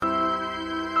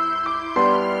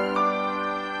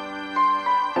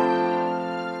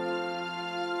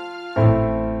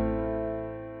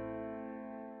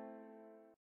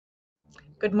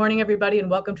Good morning, everybody, and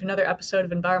welcome to another episode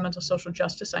of Environmental Social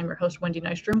Justice. I'm your host, Wendy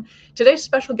Nystrom. Today's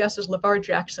special guest is LeVar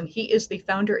Jackson. He is the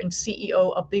founder and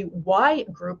CEO of the Y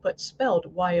Group, but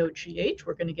spelled Y-O-G-H.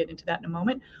 We're going to get into that in a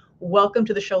moment. Welcome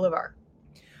to the show, LeVar.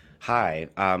 Hi,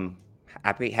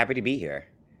 happy to be here.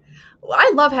 Well,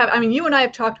 I love having, you and I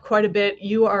have talked quite a bit.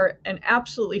 You are an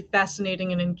absolutely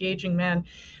fascinating and engaging man.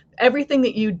 Everything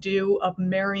that you do of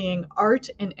marrying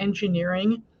art and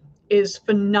engineering is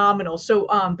phenomenal. So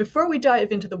before we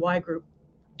dive into the Y Group,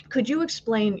 could you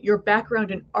explain your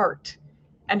background in art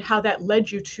and how that led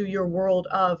you to your world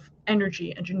of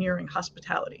energy, engineering,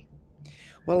 hospitality?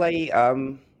 Well,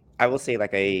 I will say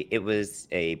it was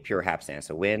a pure happenstance.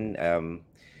 So when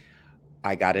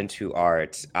I got into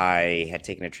art, I had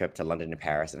taken a trip to London and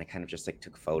Paris, and I kind of just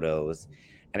took photos,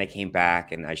 and I came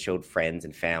back and I showed friends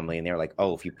and family, and they were like,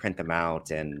 "Oh, if you print them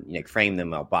out and frame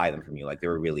them, I'll buy them from you." Like they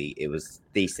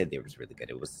said they was really good.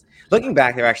 It was, looking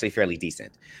back, they're actually fairly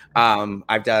decent.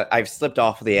 I've slipped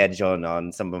off the edge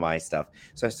on some of my stuff,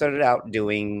 so I started out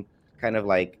doing kind of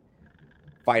like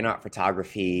fine art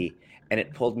photography, and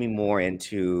it pulled me more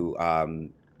into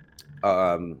kind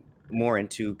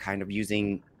of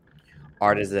using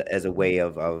art as a way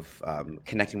of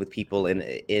connecting with people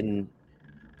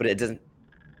but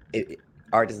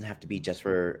art doesn't have to be just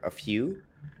for a few.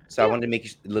 So I wanted to make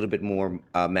it a little bit more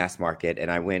mass market,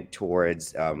 and I went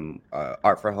towards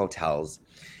art for hotels.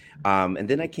 And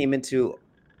then I came into,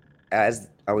 as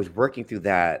I was working through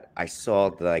that, I saw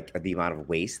the amount of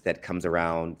waste that comes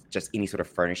around just any sort of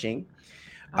furnishing.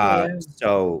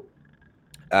 So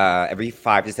every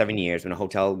 5 to 7 years, when a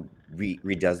hotel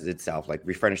redoes itself,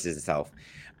 refurnishes itself,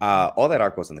 all that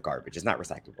art goes in the garbage. It's not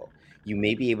recyclable. You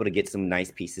may be able to get some nice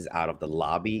pieces out of the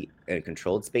lobby and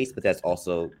controlled space, but that's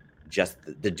also just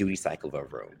the duty cycle of a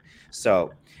room.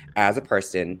 So as a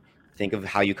person, think of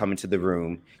how you come into the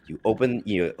room. You open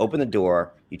the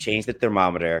door, you change the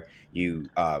thermometer, you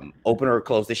open or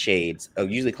close the shades,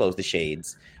 usually close the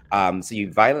shades. So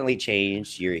you violently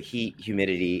change your heat,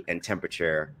 humidity, and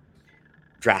temperature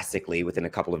drastically within a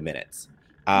couple of minutes.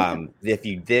 If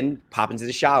you then pop into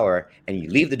the shower and you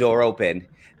leave the door open,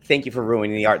 thank you for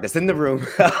ruining the art that's in the room.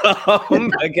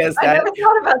 Because I never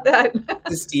thought about that.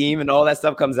 The steam and all that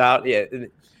stuff comes out. Yeah.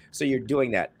 So you're doing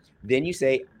that. Then you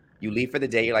leave for the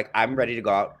day. You're like, I'm ready to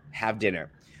go out, have dinner.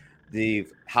 The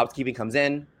housekeeping comes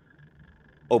in,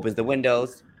 opens the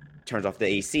windows, turns off the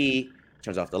AC,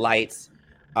 turns off the lights,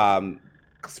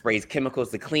 sprays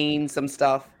chemicals to clean some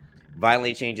stuff,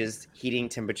 violently changes heating,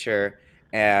 temperature,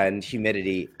 and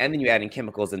humidity, and then you add in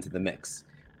chemicals into the mix.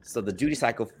 So the duty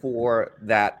cycle for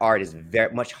that art is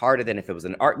very much harder than if it was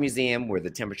an art museum where the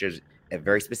temperature is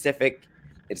very specific,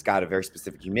 it's got a very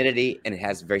specific humidity, and it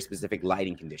has very specific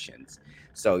lighting conditions.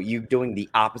 So you doing the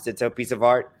opposite to a piece of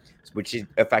art, which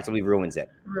effectively ruins it.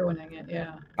 Ruining it,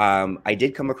 yeah. I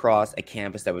did come across a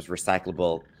canvas that was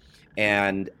recyclable,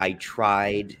 and I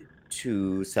tried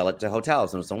to sell it to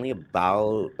hotels, and it was only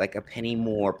about a penny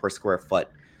more per square foot.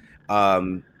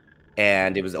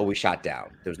 And it was always shot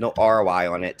down. There was no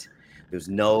ROI on it. There's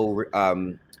no,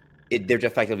 they're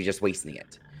effectively just wasting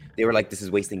it. They were like, this is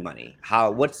wasting money.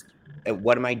 What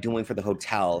am I doing for the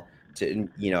hotel to,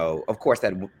 of course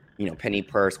that, penny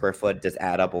per square foot does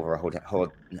add up over a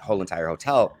whole entire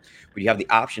hotel, but you have the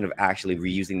option of actually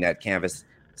reusing that canvas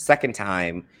second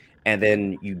time, and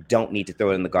then you don't need to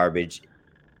throw it in the garbage,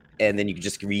 and then you can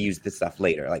just reuse this stuff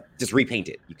later. Just repaint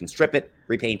it. You can strip it,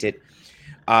 repaint it.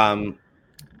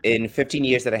 In 15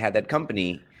 years that I had that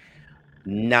company,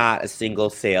 not a single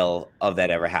sale of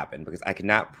that ever happened because I could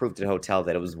not prove to the hotel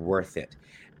that it was worth it.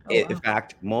 In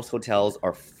fact, most hotels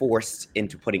are forced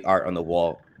into putting art on the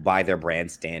wall by their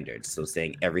brand standards. So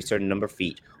saying every certain number of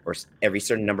feet or every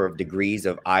certain number of degrees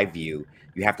of eye view,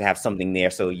 you have to have something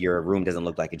there so your room doesn't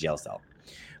look like a jail cell.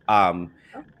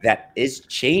 That is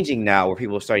changing now, where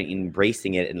people are starting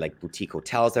embracing it, and boutique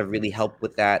hotels have really helped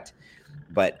with that.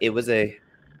 But it was a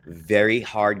very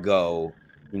hard go,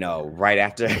 right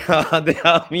after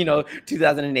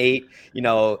 2008,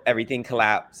 everything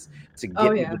collapsed to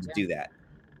get people to do that.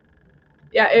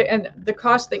 Yeah, and the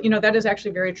cost that is actually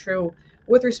very true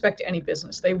with respect to any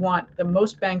business. They want the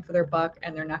most bang for their buck,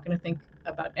 and they're not going to think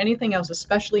about anything else,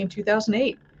 especially in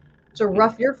 2008. It's a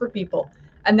rough year for people.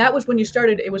 And that was when you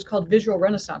started. It was called Visual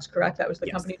Renaissance, correct? That was the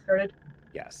company you started?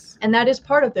 Yes. And that is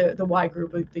part of the Y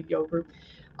Group, the Yo Group.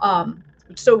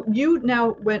 So you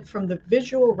now went from the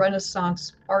Visual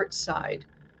Renaissance art side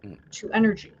to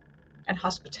energy and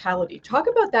hospitality. Talk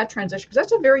about that transition, because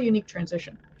that's a very unique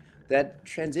transition. That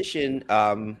transition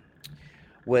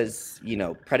was,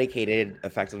 predicated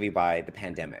effectively by the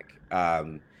pandemic.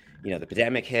 The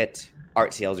pandemic hit,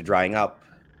 art sales are drying up.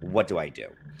 What do I do?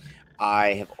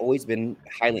 I have always been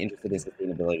highly interested in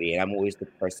sustainability, and I'm always the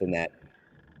person that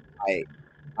I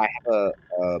I have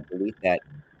a belief that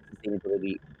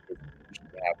sustainability is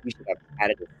we should have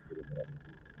additive sustainability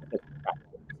instead of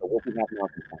subtractive. So what we have now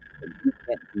is subtractive. So you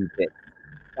can't do this.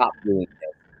 Stop doing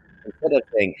this. Instead of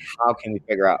saying, how can we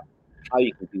figure out how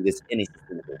you can do this in a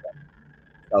sustainable way?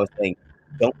 So I was saying,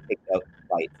 don't take the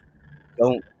flights,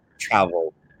 don't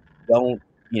travel, don't,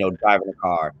 drive in a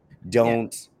car, Yeah.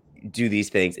 don't do these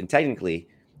things. And technically,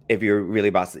 if you're really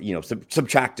about,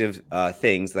 subtractive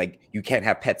things, like you can't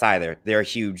have pets either. They're a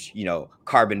huge,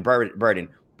 carbon burden.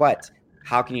 But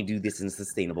how can you do this in a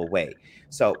sustainable way?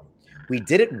 So we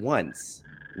did it once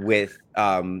with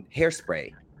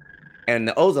hairspray and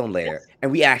the ozone layer, Yes.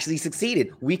 and we actually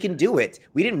succeeded. We can do it.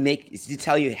 We didn't make to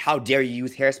tell you how dare you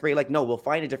use hairspray. Like, no, we'll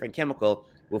find a different chemical.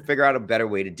 We'll figure out a better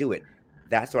way to do it.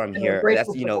 That's what I'm And we're here. That's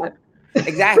grateful for that.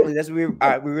 exactly. That's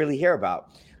what we really hear about.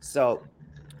 So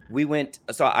we went.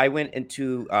 So I went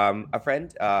into a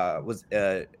friend was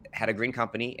had a green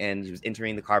company, and he was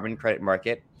entering the carbon credit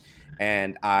market,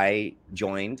 and I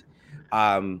joined.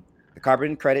 The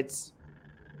carbon credits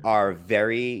are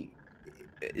very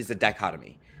is a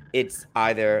dichotomy. It's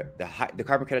either the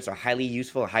carbon credits are highly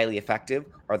useful, highly effective,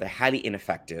 or they're highly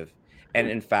ineffective, and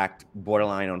in fact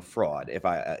borderline on fraud. If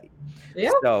I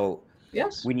Yeah. so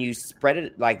Yes. when you spread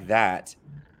it like that,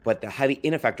 but the highly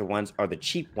ineffective ones are the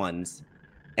cheap ones,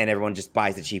 and everyone just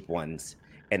buys the cheap ones,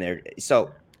 and they're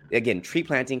so again tree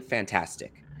planting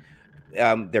fantastic.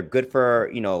 They're good for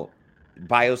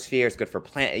biosphere. It's good for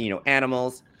plant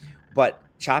animals, but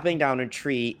chopping down a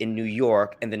tree in New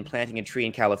York and then planting a tree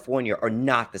in California are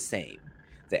not the same.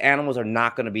 The animals are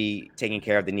not going to be taken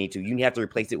care of. They need to. You have to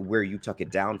replace it where you took it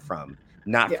down from,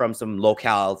 not Yeah. from some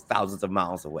locale thousands of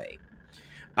miles away.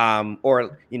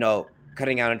 Or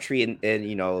cutting down a tree in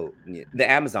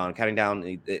the Amazon, cutting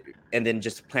down and then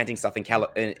just planting stuff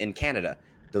in Canada.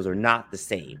 Those are not the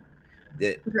same.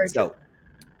 Very true. So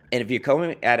and if you're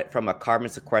coming at it from a carbon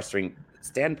sequestering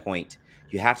standpoint,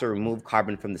 you have to remove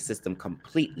carbon from the system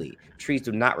completely. Trees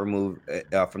do not remove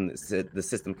from the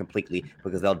system completely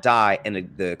because they'll die, and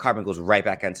the carbon goes right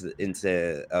back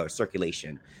into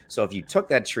circulation. So if you took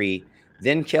that tree,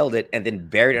 then killed it, and then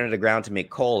buried it under the ground to make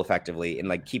coal effectively and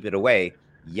like keep it away,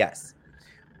 yes.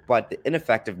 But the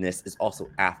ineffectiveness is also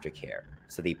aftercare.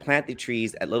 So they plant the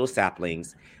trees at little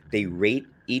saplings. They rate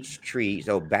each tree.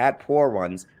 So bad, poor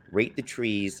ones rate the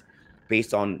trees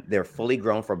based on they're fully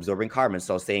grown for absorbing carbon.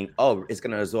 So saying, oh, it's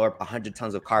going to absorb 100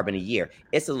 tons of carbon a year.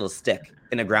 It's a little stick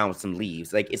in the ground with some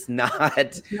leaves. Like it's not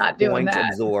It's not doing going to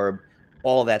that. absorb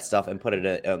all that stuff and put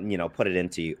it, put it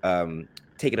into,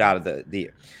 take it out of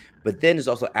the. But then there's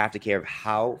also aftercare of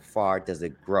how far does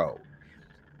it grow.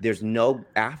 There's no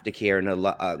aftercare in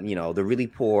the really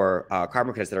poor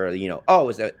carbon credits that are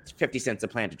it's 50 cents to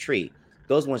plant a tree.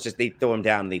 Those ones just they throw them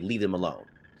down and they leave them alone.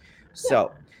 Yeah.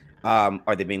 So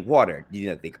are they being watered?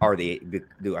 Are they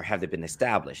or have they been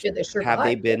established? Did they Have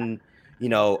they survive? Yeah.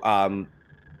 been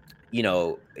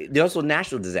there's also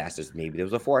natural disasters. Maybe there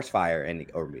was a forest fire and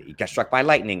or it got struck by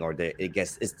lightning, or it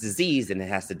gets it's diseased and it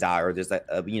has to die, or there's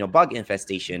a bug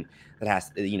infestation that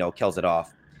has kills it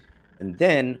off. And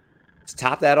then to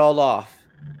top that all off,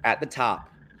 at the top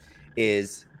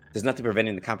is there's nothing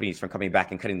preventing the companies from coming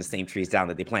back and cutting the same trees down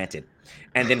that they planted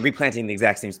and then replanting the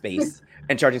exact same space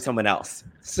and charging someone else.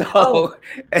 So Oh.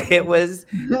 it was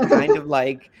kind of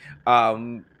like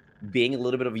being a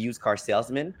little bit of a used car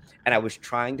salesman. And I was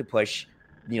trying to push,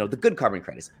 the good carbon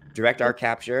credits, direct air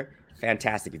capture.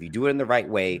 Fantastic. If you do it in the right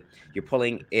way, you're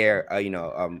pulling air,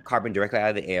 carbon directly out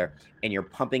of the air, and you're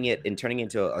pumping it and turning it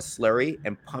into a slurry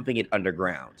and pumping it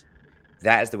underground.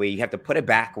 That is the way you have to put it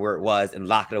back where it was and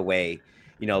lock it away,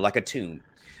 like a tomb.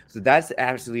 So that's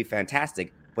absolutely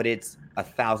fantastic, but it's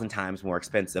 1,000 times more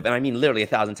expensive. And I mean, literally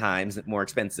 1,000 times more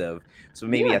expensive. So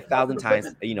maybe Yeah, 1,000 times,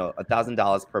 equipment.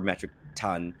 $1,000 per metric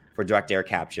ton for direct air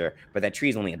capture, but that tree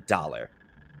is only $1.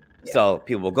 Yeah. So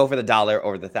people will go for the dollar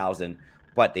over the 1,000,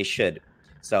 but they should.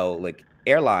 So like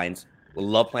airlines will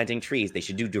love planting trees. They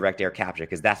should do direct air capture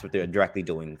because that's what they're directly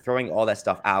doing, throwing all that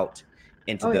stuff out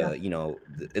into Oh, yeah.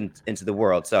 into the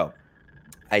world. So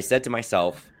I said to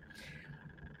myself,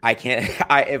 I can't.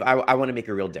 I want to make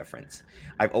a real difference.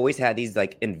 I've always had these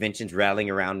like inventions rattling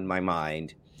around in my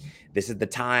mind. This is the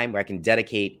time where I can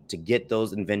dedicate to get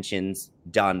those inventions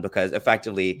done because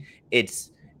effectively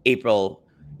it's April,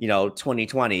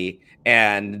 2020,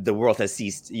 and the world has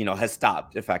ceased, has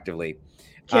stopped effectively.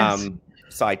 Yes.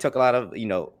 So I took a lot of,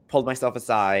 pulled myself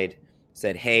aside,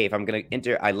 said, hey, if I'm going to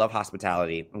enter, I love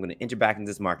hospitality. I'm going to enter back into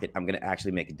this market. I'm going to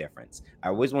actually make a difference. I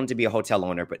always wanted to be a hotel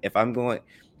owner, but if I'm going,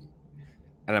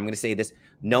 and I'm going to say this,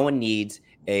 no one needs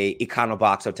a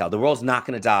𝐘𝐨𝐿𝐵𝐽𝑠 hotel. The world's not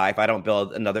going to die if I don't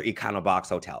build another 𝐘𝐨𝐵𝐽𝑠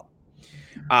hotel.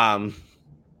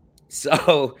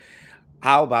 So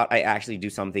how about I actually do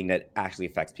something that actually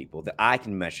affects people, that I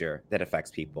can measure, that affects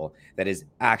people, that is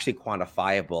actually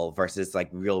quantifiable versus like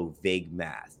real vague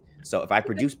math. So if I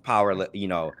produce power,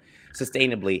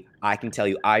 sustainably, I can tell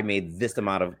you I made this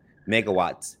amount of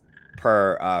megawatts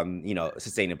per,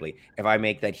 sustainably. If I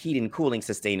make that heat and cooling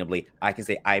sustainably, I can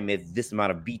say I made this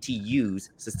amount of BTUs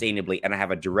sustainably, and I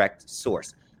have a direct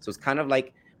source. So it's kind of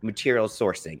like material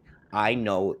sourcing. I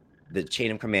know the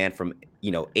chain of command from,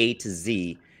 A to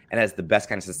Z, and has the best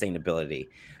kind of sustainability.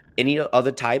 Any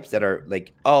other types that are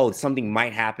like, oh, something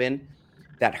might happen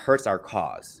that hurts our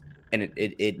cause, and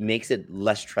it makes it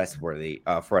less trustworthy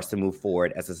for us to move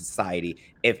forward as a society.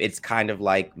 If it's kind of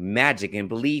like magic, and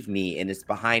believe me, and it's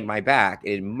behind my back,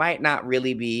 it might not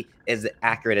really be as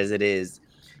accurate as it is.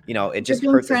 It just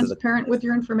You're being hurts us transparent with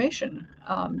your information.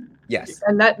 Yes.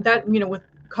 And that with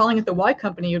calling it the why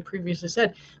company, you had previously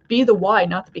said, be the why,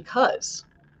 not the because.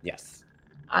 Yes.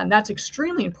 And that's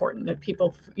extremely important that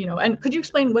people, and could you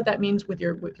explain what that means with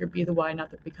your be the why,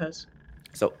 not the because?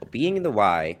 So being in the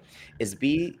why is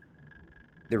be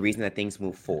the reason that things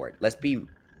move forward. Let's be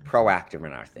proactive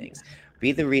in our things.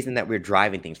 Be the reason that we're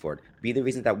driving things forward. Be the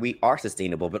reason that we are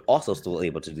sustainable, but also still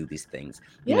able to do these things.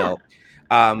 Yeah.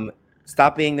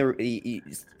 Stop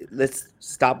being let's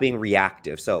stop being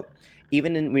reactive. So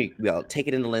even take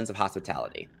it in the lens of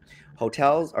hospitality.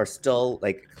 Hotels are still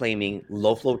like claiming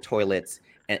low flow toilets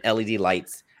and LED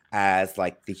lights as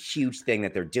like the huge thing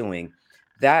that they're doing.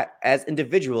 That as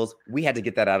individuals, we had to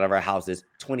get that out of our houses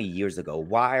 20 years ago.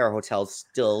 Why are hotels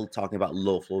still talking about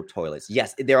low flow toilets?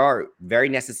 Yes, they are very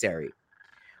necessary,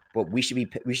 but we should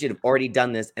have already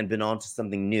done this and been on to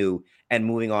something new and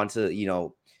moving on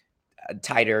to,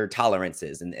 tighter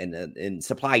tolerances and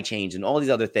supply chains and all these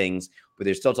other things. But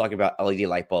they're still talking about LED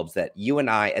light bulbs that you and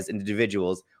I as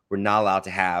individuals were not allowed to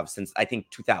have since I think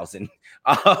 2000.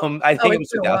 I think it was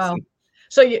 2000.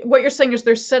 So what you're saying is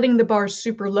they're setting the bar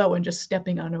super low and just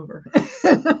stepping on over.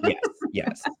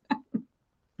 Yes.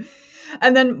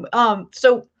 And then,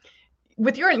 so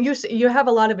with you have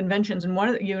a lot of inventions, and one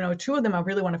of two of them I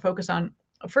really want to focus on.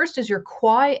 First is your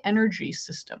𝐘𝐨 energy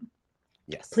system.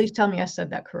 Yes. Please tell me I said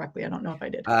that correctly. I don't know if I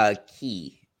did.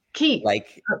 Key.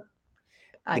 Like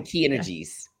the key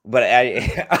energies. Yeah. But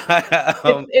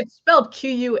it's spelled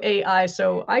QUAI,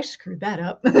 so I screwed that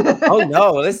up. Oh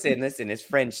no, listen, it's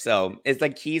French. So it's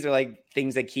like keys are like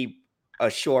things that keep a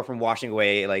shore from washing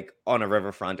away, like on a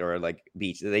riverfront or like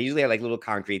beach. They usually have like little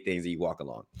concrete things that you walk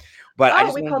along. But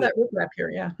we call that riprap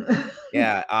here, yeah.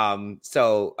 Yeah.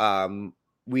 So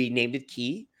we named it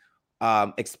key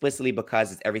explicitly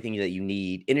because it's everything that you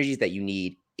need, energies that you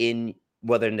need in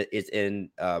whether it's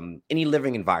in any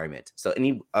living environment. So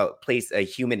any place a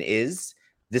human is,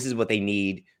 this is what they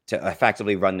need to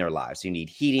effectively run their lives. So you need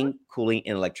heating, cooling,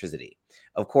 and electricity.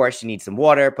 Of course, you need some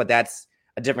water, but that's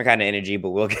a different kind of energy,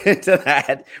 but we'll get into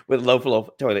that with low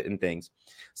flow toilet and things.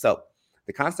 So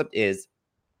the concept is,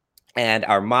 and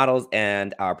our models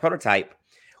and our prototype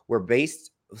were based,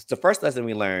 the first lesson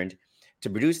we learned to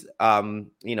produce,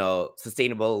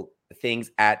 sustainable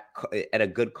things at a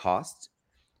good cost.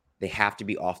 They have to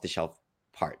be off-the-shelf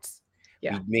parts.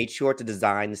 Yeah. We made sure to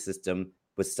design the system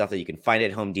with stuff that you can find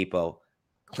at Home Depot,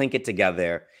 clink it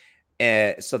together,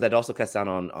 so that also cuts down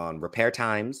on repair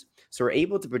times. So we're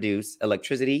able to produce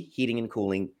electricity, heating, and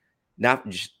cooling, not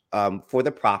just for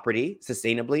the property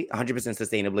sustainably, 100%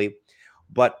 sustainably,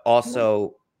 but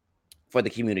also for the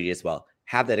community as well.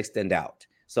 Have that extend out.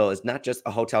 So it's not just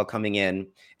a hotel coming in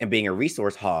and being a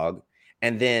resource hog.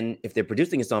 And then if they're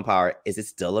producing its own power, is it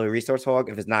still a resource hog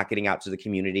if it's not getting out to the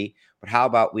community? But how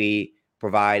about we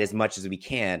provide as much as we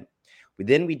can?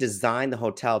 We design the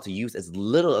hotel to use as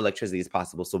little electricity as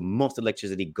possible. So most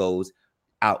electricity goes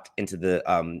out into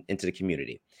the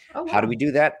community. Oh, wow. How do we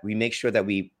do that? We make sure that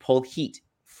we pull heat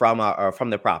from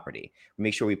the property. We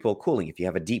make sure we pull cooling. If you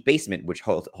have a deep basement, which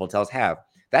hotels have,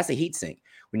 that's a heat sink.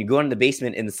 When you go into the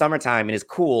basement in the summertime and it's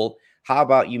cool, how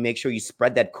about you make sure you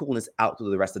spread that coolness out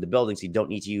through the rest of the building so you don't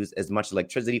need to use as much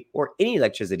electricity or any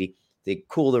electricity to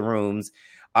cool the rooms.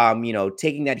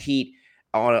 Taking that heat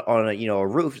on a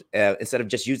roof instead of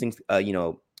just using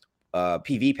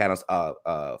PV panels,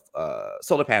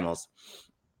 solar panels,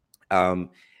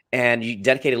 and you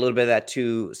dedicate a little bit of that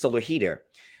to solar heater.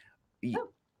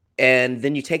 And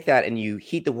then you take that and you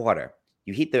heat the water,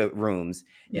 you heat the rooms.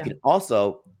 You can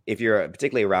also, if you're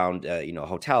particularly around,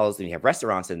 hotels and you have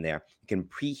restaurants in there, you can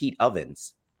preheat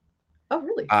ovens. Oh,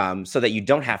 really? So that you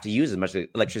don't have to use as much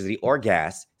electricity or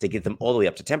gas to get them all the way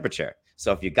up to temperature.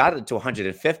 So if you got it to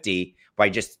 150 by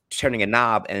just turning a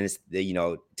knob and it's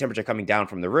the temperature coming down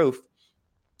from the roof,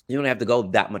 you don't have to go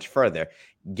that much further.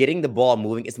 Getting the ball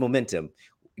moving is momentum.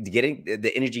 Getting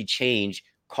the energy change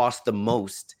costs the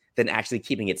most than actually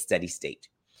keeping it steady state.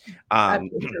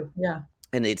 Absolutely true. Yeah.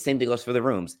 And the same thing goes for the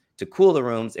rooms. To cool the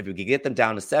rooms, if you could get them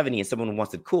down to 70 and someone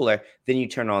wants it cooler, then you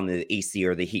turn on the AC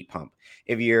or the heat pump.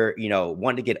 If you're,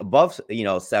 want to get above,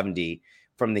 70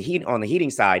 from the heat on the heating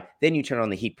side, then you turn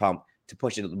on the heat pump to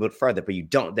push it a little bit further. But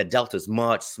the delta is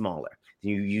much smaller.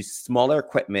 You use smaller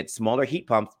equipment, smaller heat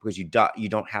pumps because you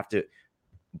don't have to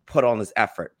put on this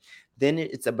effort. Then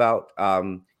it's about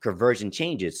conversion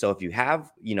changes. So if you have,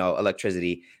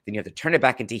 electricity, then you have to turn it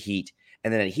back into heat.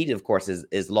 And then heat, of course,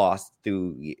 is lost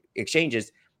through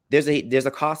exchanges. There's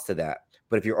a cost to that.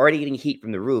 But if you're already getting heat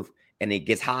from the roof and it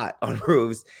gets hot on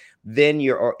roofs, then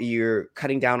you're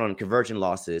cutting down on conversion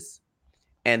losses,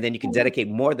 and then you can dedicate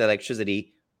more of the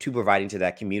electricity to providing to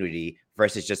that community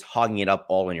versus just hogging it up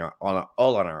all on our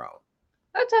own.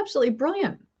 That's absolutely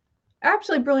brilliant.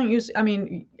 Absolutely brilliant use. I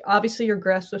mean, obviously your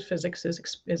grasp of physics is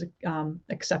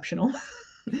exceptional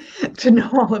to know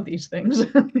all of these things.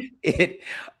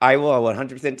 I will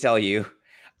 100% tell you,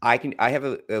 I have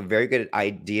a very good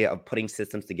idea of putting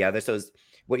systems together. So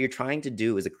what you're trying to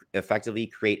do is effectively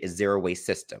create a zero waste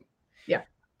system. Yeah.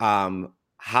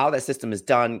 How that system is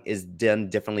done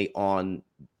differently on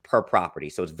per property.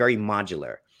 So it's very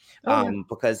modular.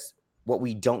 Because what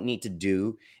we don't need to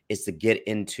do is to get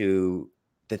into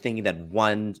the thinking that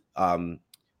one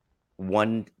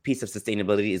piece of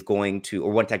sustainability is going to,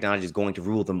 or one technology is going to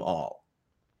rule them all.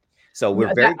 So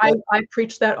we're I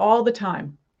preach that all the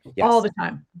time. Yes. All the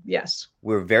time. Yes.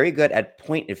 We're very good at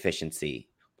point efficiency,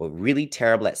 but really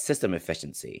terrible at system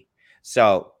efficiency.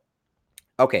 So,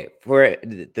 okay, for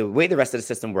the way the rest of the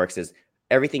system works is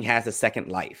everything has a second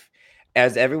life.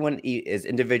 As everyone, as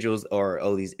individuals or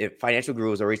these financial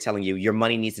gurus are always telling you, your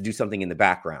money needs to do something in the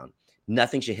background.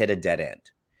 Nothing should hit a dead end.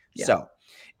 Yeah. So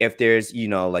if there's,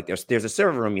 there's a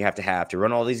server room you have to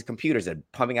run all these computers that are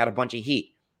pumping out a bunch of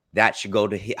heat, that should go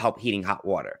to help heating hot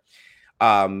water,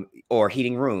 or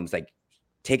heating rooms. Like,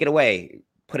 take it away,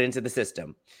 put it into the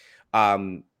system.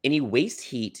 Any waste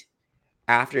heat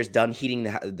after it's done heating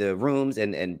the rooms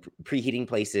and preheating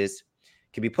places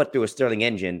can be put through a Stirling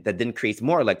engine that then creates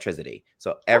more electricity.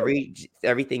 So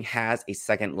everything has a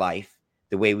second life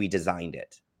the way we designed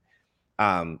it.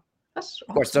 Of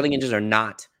course, Stirling engines are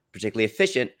not particularly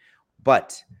efficient,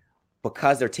 but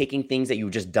because they're taking things that you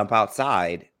just dump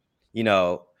outside,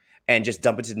 and just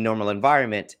dump into the normal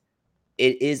environment,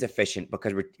 it is efficient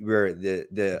because we're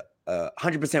the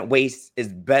 100% waste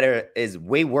is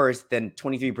way worse than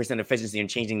 23% efficiency and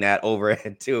changing that over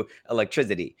to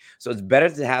electricity. So it's better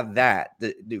to have that,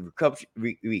 the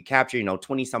recapture,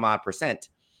 20 some odd percent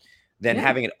than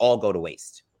having it all go to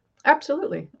waste.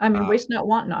 Absolutely. I mean, waste not,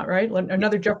 want not, right?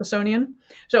 Another Jeffersonian.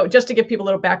 So just to give people a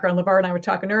little background, LeVar and I were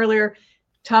talking earlier,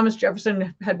 Thomas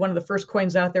Jefferson had one of the first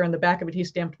coins out there. On the back of it, he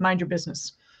stamped, "Mind your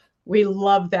business." We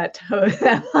love that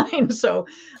line. So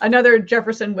another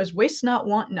Jefferson was waste not,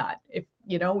 want not. If,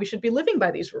 we should be living by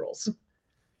these rules.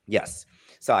 Yes.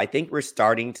 So I think we're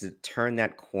starting to turn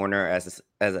that corner as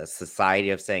a society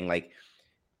of saying, like,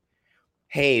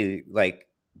 hey, like,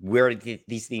 where are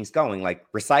these things going? Like,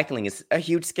 recycling is a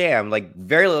huge scam. Like,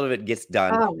 very little of it gets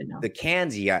done. The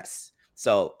cans, yes.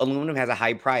 So aluminum has a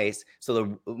high price, so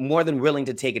they're more than willing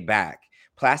to take it back.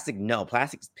 Plastic, no.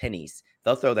 Plastic's pennies.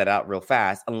 They'll throw that out real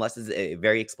fast unless it's a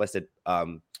very explicit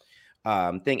thing.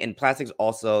 And plastics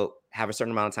also have a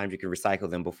certain amount of time you can recycle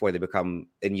them before they become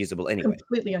unusable anyway.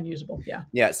 Completely unusable, yeah.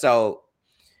 Yeah, so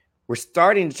we're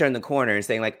starting to turn the corner and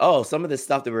saying, like, oh, some of the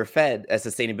stuff that we're fed as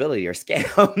sustainability are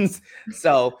scams.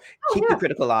 So keep the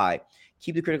critical eye.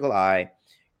 Keep the critical eye.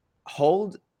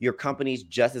 Hold your companies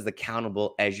just as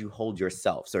accountable as you hold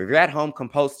yourself. So if you're at home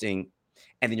composting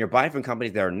and then you're buying from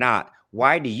companies that are not,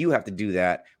 why do you have to do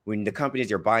that when the companies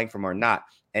you're buying from are not?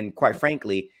 And quite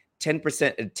frankly, 10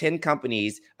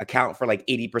 companies account for like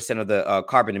 80% of the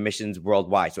carbon emissions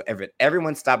worldwide. So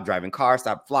everyone stopped driving cars,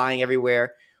 stopped flying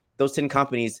everywhere. Those 10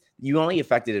 companies, you only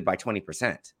affected it by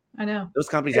 20%. I know. Those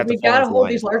companies have to we got to hold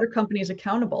these larger companies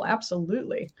accountable.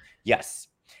 Absolutely. Yes.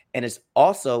 And it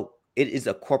is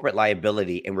a corporate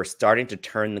liability, and we're starting to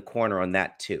turn the corner on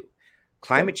that too.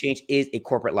 Climate change is a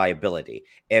corporate liability.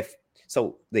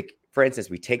 For instance,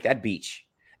 we take that beach,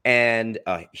 and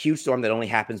a huge storm that only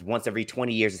happens once every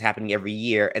 20 years is happening every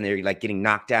year, and they're like getting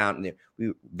knocked down. And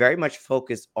we very much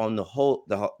focus on the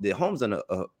homes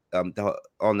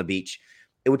on the beach,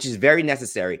 which is very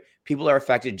necessary. People are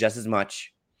affected just as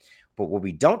much. But what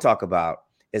we don't talk about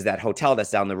is that hotel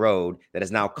that's down the road that is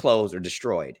now closed or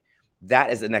destroyed.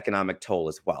 that is an economic toll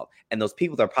as well. And those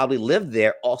people that probably lived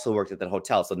there also worked at the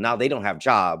hotel. So now they don't have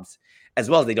jobs as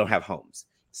well as they don't have homes.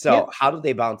 So how do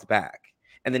they bounce back?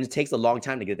 And then it takes a long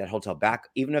time to get that hotel back.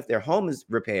 Even if their home is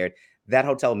repaired, that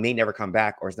hotel may never come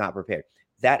back or is not prepared.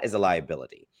 That is a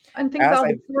liability. And think about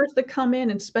the tourists that come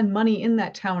in and spend money in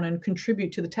that town and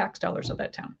contribute to the tax dollars of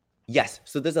that town. Yes.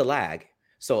 So there's a lag.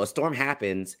 So a storm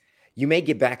happens, you may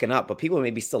get backing up, but people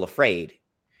may be still afraid.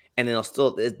 And then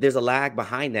there's a lag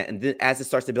behind that. And then as it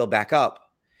starts to build back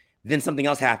up, then something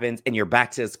else happens and you're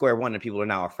back to square one and people are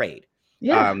now afraid.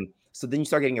 Yeah. So then you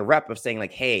start getting a rep of saying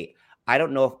like, hey, I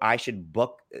don't know if I should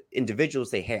book. Individuals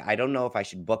say, hey, I don't know if I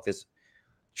should book this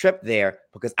trip there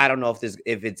because I don't know if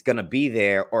it's going to be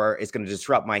there or it's going to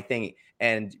disrupt my thing.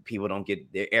 And people don't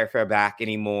get their airfare back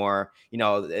anymore.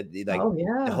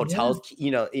 The hotels,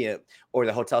 or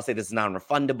the hotels say this is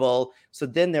non-refundable. So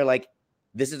then they're like,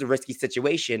 this is a risky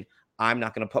situation. I'm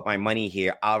not going to put my money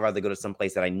here. I'll rather go to some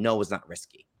place that I know is not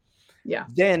risky. Yeah.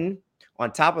 Then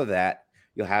on top of that,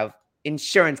 you'll have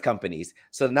insurance companies.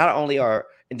 So not only are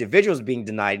individuals being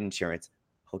denied insurance,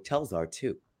 hotels are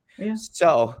too. Yeah.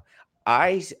 So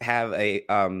I have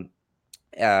someone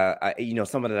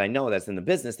that I know that's in the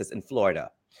business that's in Florida.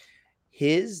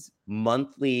 His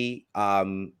monthly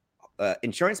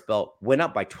insurance bill went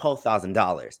up by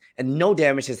 $12,000 and no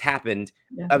damage has happened.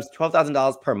 Yeah. It was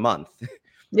 $12,000 per month.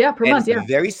 Yeah, per month. It's a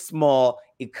very small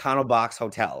econo box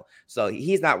hotel. So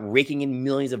he's not raking in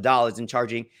millions of dollars and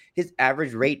charging. His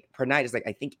average rate per night is like,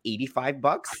 I think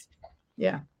 $85.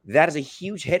 Yeah. That is a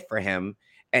huge hit for him.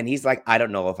 And he's like, I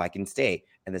don't know if I can stay.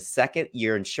 And the second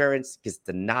your insurance gets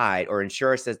denied or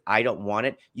insurer says, I don't want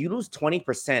it, you lose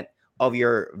 20% of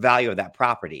your value of that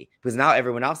property because now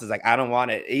everyone else is like, I don't want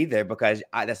it either because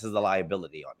this is a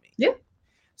liability on me. Yeah.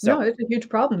 So, no, it's a huge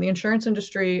problem. The insurance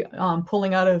industry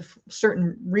pulling out of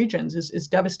certain regions is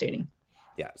devastating.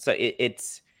 Yeah. So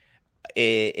it's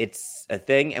a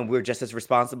thing and we're just as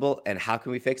responsible. And how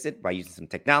can we fix it? By using some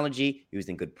technology,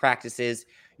 using good practices,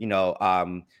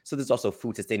 so there's also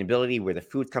food sustainability, where the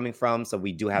food's coming from. So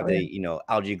we do have the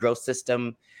algae growth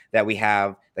system that we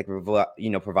have, like,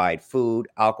 provide food,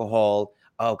 alcohol.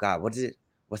 Oh God, what is it?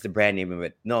 What's the brand name of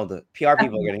it? No, the PR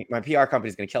people my PR company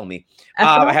is going to kill me.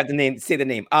 I have to say the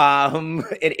name.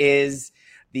 It is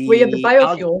we have the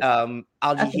biofuel.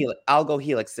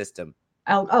 𝐈𝐧𝐭𝐫𝐨𝐮𝐩 system.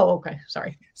 Okay.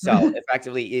 Sorry. So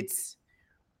effectively it's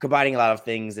combining a lot of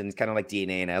things and it's kind of like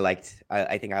DNA. And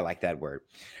I think I like that word.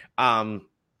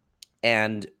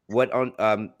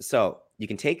 So you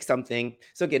can take something.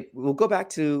 So again, we'll go back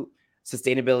to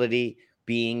sustainability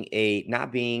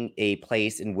not being a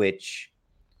place in which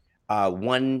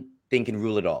one thing can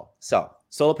rule it all. So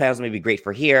solar panels may be great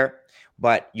for here,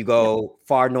 but you go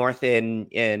far north in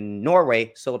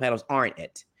Norway, solar panels aren't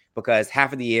it, because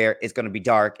half of the year it's going to be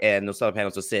dark and those solar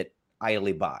panels will sit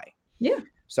idly by. Yeah.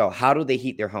 So how do they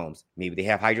heat their homes? Maybe they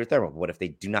have hydrothermal. What if they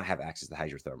do not have access to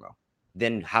hydrothermal?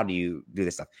 Then how do you do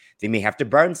this stuff? They may have to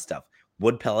burn stuff.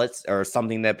 Wood pellets are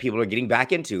something that people are getting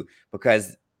back into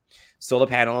because solar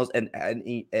panels and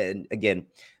again,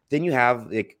 then you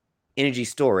have like energy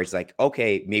storage. Like,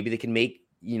 okay, maybe they can make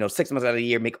 6 months out of the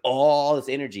year, make all this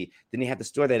energy. Then you have to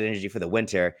store that energy for the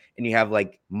winter, and you have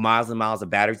like miles and miles of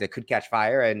batteries that could catch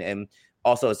fire, and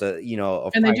also it's a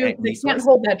and they can't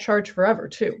hold that charge forever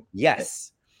too.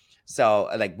 Yes. So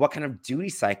like, what kind of duty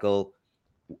cycle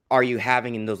are you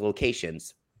having in those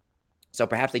locations? So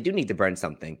perhaps they do need to burn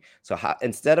something. So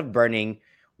instead of burning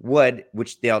wood,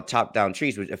 which they'll chop down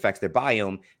trees, which affects their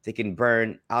biome, they can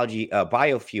burn algae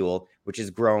biofuel, which is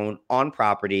grown on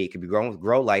property. It can be grown with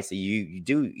grow lights. So you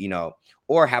do,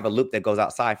 or have a loop that goes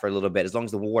outside for a little bit. As long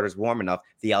as the water is warm enough,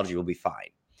 the algae will be fine.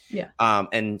 Yeah.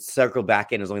 And circle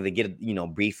back in as long as they get a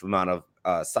brief amount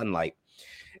of sunlight.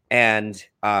 And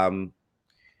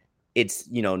it's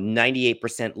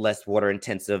 98% less water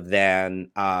intensive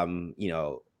than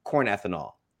corn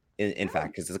ethanol. In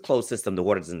fact, because it's a closed system, the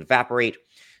water doesn't evaporate.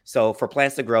 So for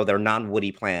plants to grow, they're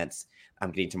non-woody plants.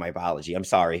 I'm getting to my biology. I'm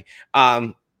sorry.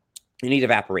 You need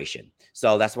evaporation.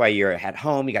 So that's why you're at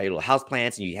home. You got your little house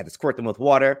plants and you have to squirt them with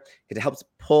water because it helps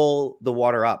pull the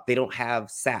water up. They don't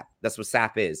have sap. That's what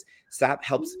sap is. Sap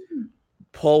helps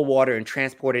pull water and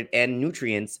transport it and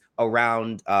nutrients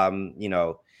around, and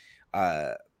it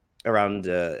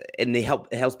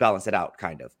helps balance it out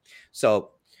kind of.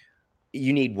 So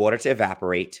you need water to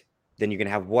evaporate. Then you're going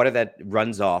to have water that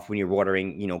runs off when you're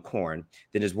watering, corn.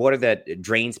 Then there's water that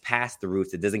drains past the roots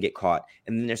that doesn't get caught.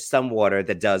 And then there's some water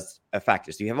that does affect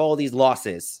it. So you have all these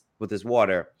losses with this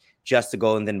water just to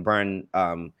go and then burn,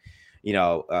 turn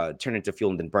into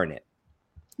fuel and then burn it.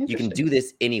 You can do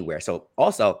this anywhere. So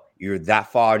also you're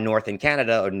that far north in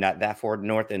Canada or not that far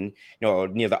north in,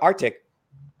 near the Arctic,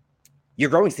 your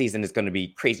growing season is going to be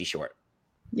crazy short.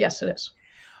 Yes, it is.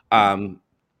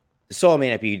 The soil may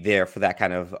not be there for that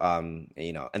kind of, and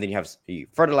then you have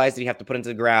fertilizer you have to put into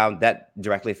the ground that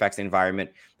directly affects the environment.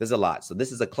 There's a lot. So this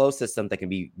is a closed system that can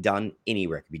be done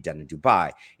anywhere. It can be done in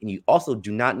Dubai. And you also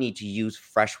do not need to use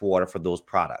fresh water for those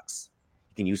products.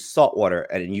 You can use salt water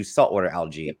and use saltwater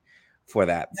algae for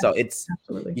that. Yeah, so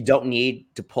absolutely. You don't need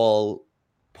to pull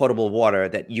potable water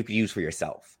that you could use for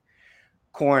yourself.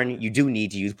 Corn, you do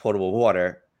need to use potable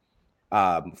water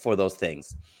for those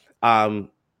things.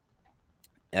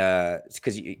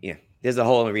 Because there's a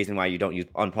whole other reason why you don't use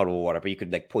unpotable water, but you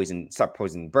could start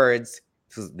poisoning birds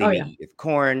because they eat with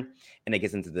corn, and it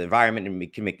gets into the environment and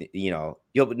it can make you'll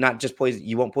not just poison,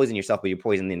 you won't poison yourself, but you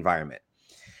poison the environment.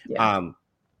 Yeah.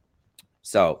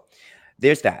 So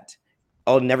there's that.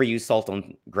 I'll never use salt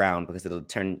on ground because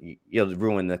you'll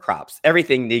ruin the crops.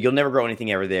 Everything, you'll never grow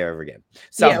anything ever there ever again.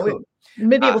 So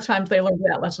medieval times they learned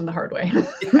that lesson the hard way.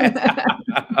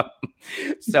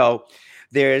 So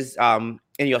there's and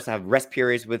you also have rest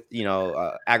periods with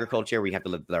agriculture. We have to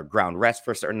let our ground rest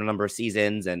for a certain number of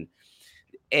seasons, and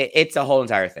it's a whole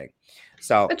entire thing.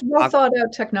 So it's well thought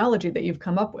out technology that you've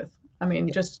come up with. I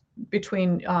mean, just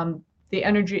between the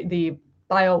energy, the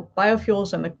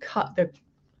biofuels, and the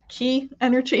key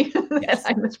energy that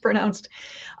I mispronounced.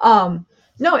 No,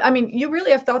 I mean, you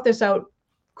really have thought this out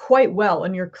quite well,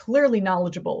 and you're clearly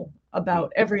knowledgeable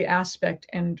about every aspect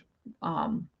and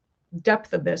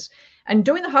depth of this. And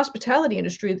doing the hospitality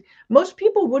industry, most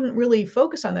people wouldn't really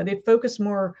focus on that. They'd focus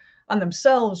more on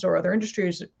themselves or other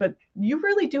industries, but you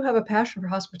really do have a passion for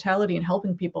hospitality and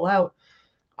helping people out.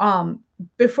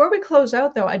 Before we close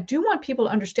out, though, I do want people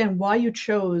to understand why you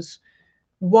chose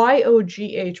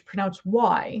YOGH, pronounced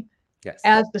Y,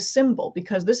 as the symbol,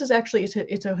 because this is actually,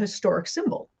 it's a historic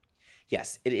symbol.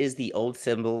 Yes, it is the old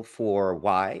symbol for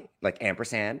Y, like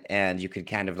ampersand, and you could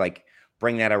kind of like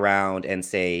bring that around and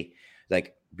say,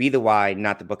 like, be the why,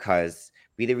 not the because,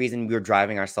 be the reason we're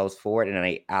driving ourselves forward. And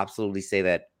I absolutely say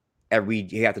that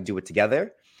you have to do it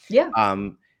together. Yeah.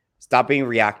 Stop being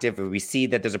reactive. If we see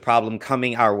that there's a problem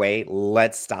coming our way,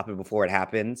 let's stop it before it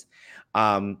happens.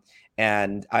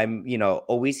 And I'm,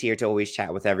 always here to always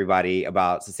chat with everybody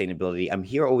about sustainability. I'm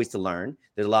here always to learn.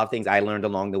 There's a lot of things I learned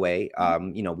along the way.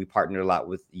 We partnered a lot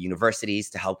with universities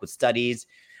to help with studies.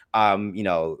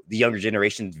 The younger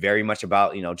generation is very much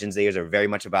about, Gen Zers are very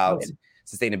much about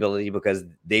sustainability because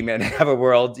they may not have a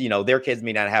world, their kids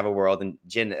may not have a world, and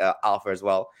Gen Alpha as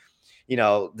well.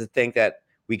 To think that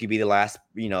we could be the last,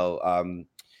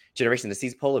 generation that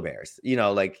sees polar bears,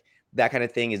 like that kind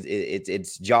of thing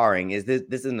it's jarring. This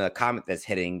isn't a comet that's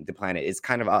hitting the planet. It's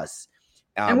kind of us.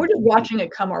 And we're just watching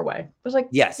it come our way. It was like,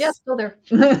 yes, still there.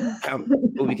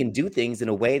 But we can do things in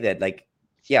a way that like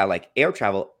air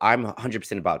travel. I'm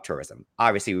 100% about tourism.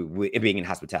 Obviously, being in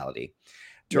hospitality.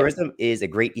 Tourism is a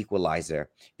great equalizer,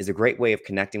 is a great way of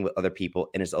connecting with other people,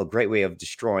 and it's a great way of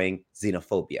destroying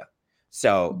xenophobia.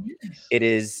 So it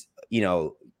is,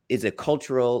 it's a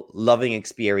cultural, loving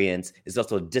experience. It's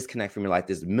also a disconnect from your life.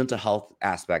 There's a mental health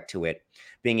aspect to it.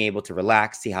 Being able to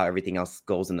relax, see how everything else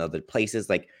goes in other places,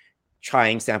 like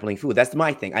sampling food. That's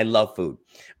my thing. I love food.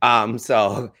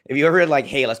 So if you ever like,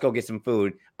 hey, let's go get some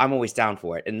food, I'm always down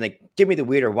for it. And like, give me the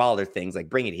weirder, wilder things, like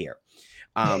bring it here.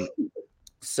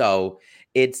 So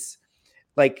it's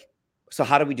like, so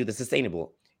how do we do the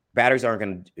sustainable? Batteries aren't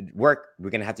going to work.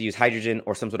 We're going to have to use hydrogen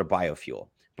or some sort of biofuel.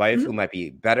 Biofuel might be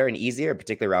better and easier,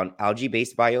 particularly around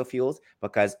algae-based biofuels,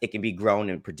 because it can be grown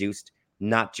and produced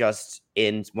not just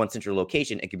in one central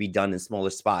location. It could be done in smaller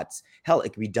spots. Hell,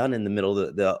 it could be done in the middle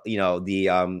of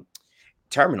the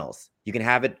terminals. You can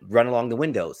have it run along the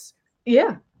windows.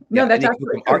 Yeah. No, that's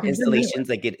actually art installations.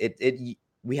 Like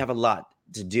we have a lot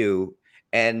to do,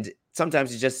 and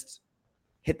sometimes you just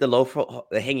hit the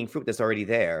hanging fruit that's already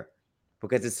there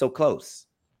because it's so close.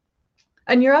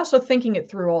 And you're also thinking it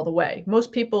through all the way.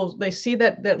 Most people, they see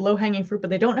that low-hanging fruit, but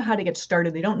they don't know how to get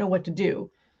started. They don't know what to do.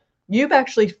 You've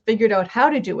actually figured out how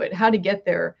to do it, how to get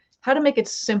there, how to make it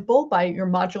simple by your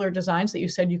modular designs that you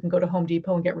said you can go to Home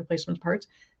Depot and get replacement parts.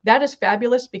 That is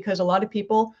fabulous because a lot of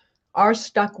people are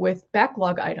stuck with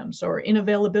backlog items or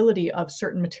inavailability of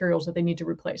certain materials that they need to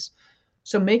replace.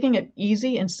 So making it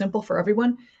easy and simple for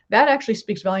everyone, that actually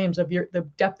speaks volumes of the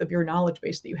depth of your knowledge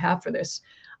base that you have for this.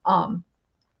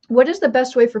 What is the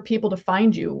best way for people to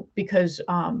find you? Because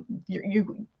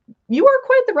you are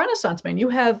quite the Renaissance man. You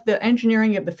have the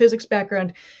engineering, you have the physics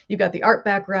background, you've got the art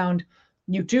background.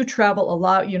 You do travel a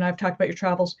lot. You and I've talked about your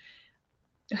travels.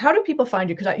 How do people find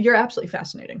you? Because you're absolutely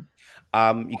fascinating.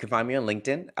 You can find me on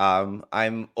LinkedIn.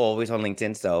 I'm always on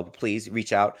LinkedIn, so please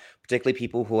reach out, particularly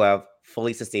people who have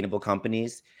fully sustainable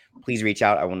companies. Please reach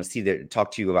out. I want to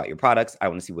talk to you about your products. I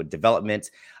want to see what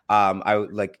development. I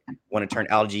would want to turn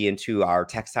algae into our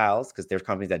textiles because there's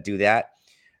companies that do that.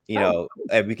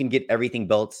 We can get everything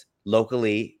built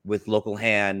locally with local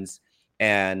hands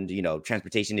and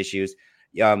transportation issues.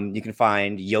 You can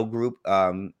find Yo Group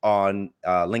on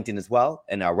LinkedIn as well,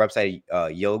 and our website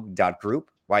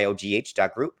yo.group,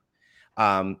 YOGH.group.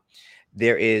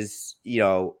 There is,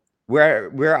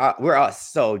 we're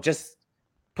us. So just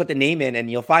put the name in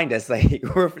and you'll find us. Like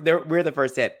we're the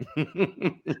first hit.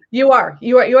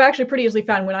 You're actually pretty easily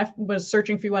found. When I was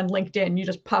searching for you on LinkedIn, you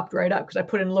just popped right up because I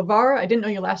put in LeVar. I didn't know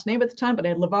your last name at the time, but I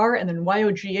had LeVar and then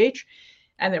YOGH,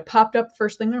 and it popped up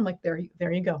first thing there. I'm like, there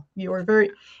you go.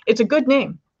 It's a good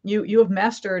name. You have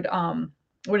mastered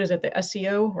what is it, the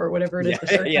SEO or whatever it is?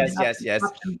 Yes.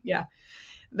 Yeah.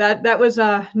 That was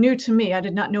new to me. I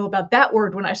did not know about that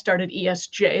word when I started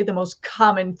ESJ, the most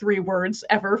common 3 words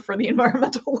ever for the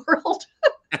environmental world.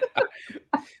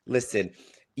 Listen,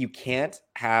 you can't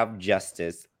have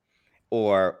justice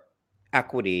or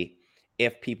equity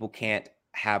if people can't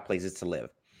have places to live.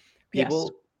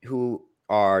 People who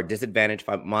are disadvantaged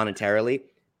monetarily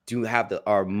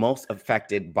are most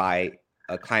affected by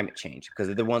climate change because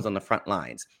they're the ones on the front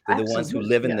lines. They're the ones who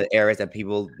live in the areas that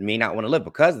people may not want to live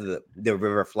because of the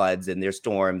river floods and there's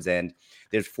storms and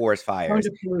there's forest fires,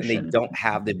 and they don't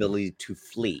have the ability to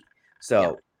flee.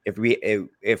 So if we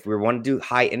want to do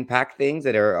high impact things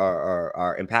that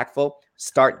are impactful,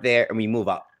 start there and we move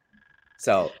up.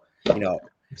 So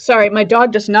Sorry, my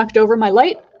dog just knocked over my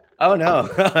light. Oh no.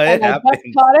 And I just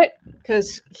caught it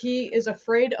because he is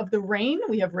afraid of the rain.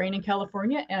 We have rain in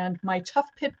California, and my tough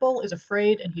pit bull is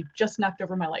afraid, and he just knocked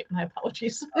over my light. My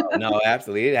apologies. No,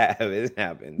 absolutely, it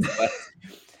happens.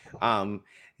 But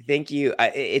thank you.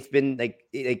 It's been like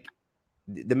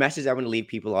the message I want to leave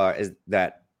people is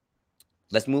that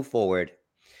let's move forward.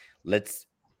 Let's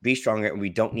be stronger, and we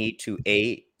don't need to.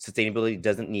 Sustainability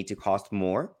doesn't need to cost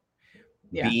more.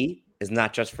 B is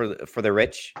not just for the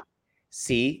rich.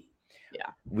 C,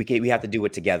 we have to do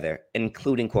it together,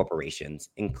 including corporations,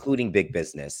 including big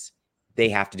business. They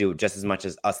have to do it just as much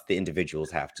as us, the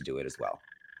individuals, have to do it as well.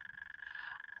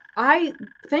 I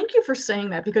thank you for saying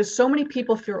that, because so many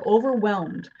people feel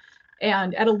overwhelmed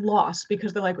and at a loss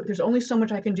because they're like, there's only so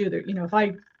much I can do. There, if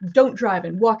I don't drive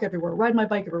and walk everywhere, ride my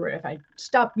bike everywhere, if I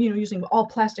stop, using all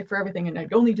plastic for everything, and I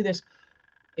only do this,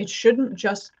 it shouldn't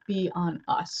just be on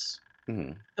us.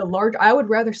 Mm-hmm. I would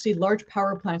rather see large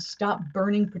power plants stop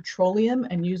burning petroleum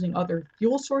and using other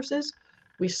fuel sources.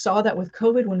 We saw that with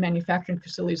COVID when manufacturing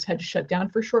facilities had to shut down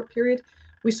for a short period.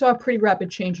 We saw a pretty rapid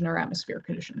change in our atmosphere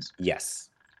conditions. Yes.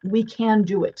 We can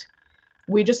do it.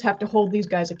 We just have to hold these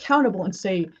guys accountable and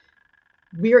say,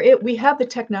 we have the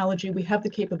technology, we have the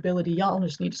capability, y'all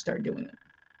just need to start doing it.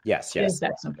 Yes. It's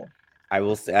that simple. I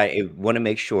will say, I want to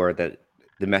make sure that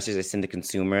the message I send to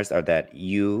consumers are that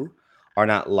you are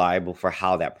not liable for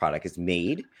how that product is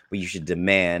made, but you should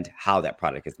demand how that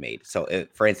product is made. So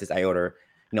for instance, I order,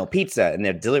 pizza, and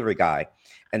the delivery guy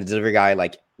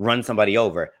runs somebody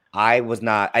over. I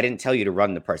didn't tell you to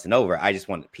run the person over. I just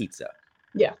wanted pizza.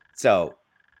 Yeah. So,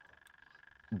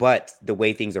 but the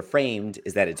way things are framed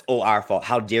is that it's, our fault.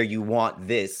 How dare you want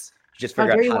this? Just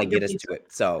figure out how to get us to it.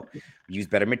 So use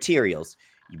better materials.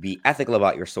 You be ethical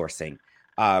about your sourcing.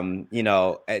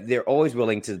 They're always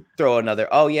willing to throw another,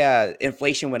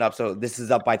 inflation went up, so this is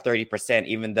up by 30%,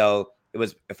 even though it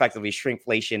was effectively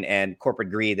shrinkflation and corporate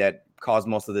greed that caused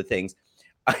most of the things.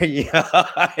 That's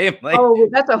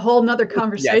a whole nother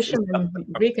conversation. Yes.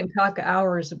 And we can talk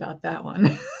hours about that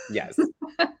one. Yes.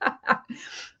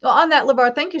 Well, on that,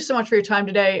 LeVar, thank you so much for your time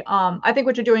today. I think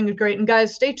what you're doing is great. And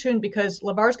guys, stay tuned, because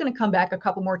LeVar's going to come back a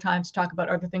couple more times to talk about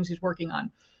other things he's working on.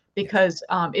 Because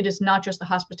it is not just the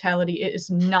hospitality. It is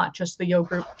not just the Yo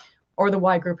Group or the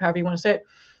Y Group, however you want to say it.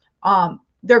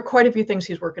 There are quite a few things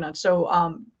he's working on.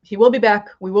 So he will be back.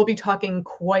 We will be talking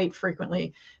quite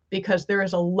frequently because there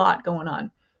is a lot going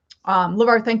on.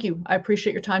 LeVar, thank you. I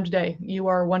appreciate your time today. You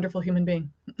are a wonderful human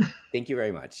being. Thank you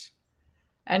very much.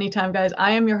 Anytime, guys.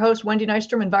 I am your host, Wendy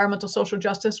Nystrom, Environmental Social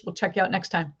Justice. We'll check you out next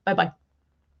time. Bye-bye.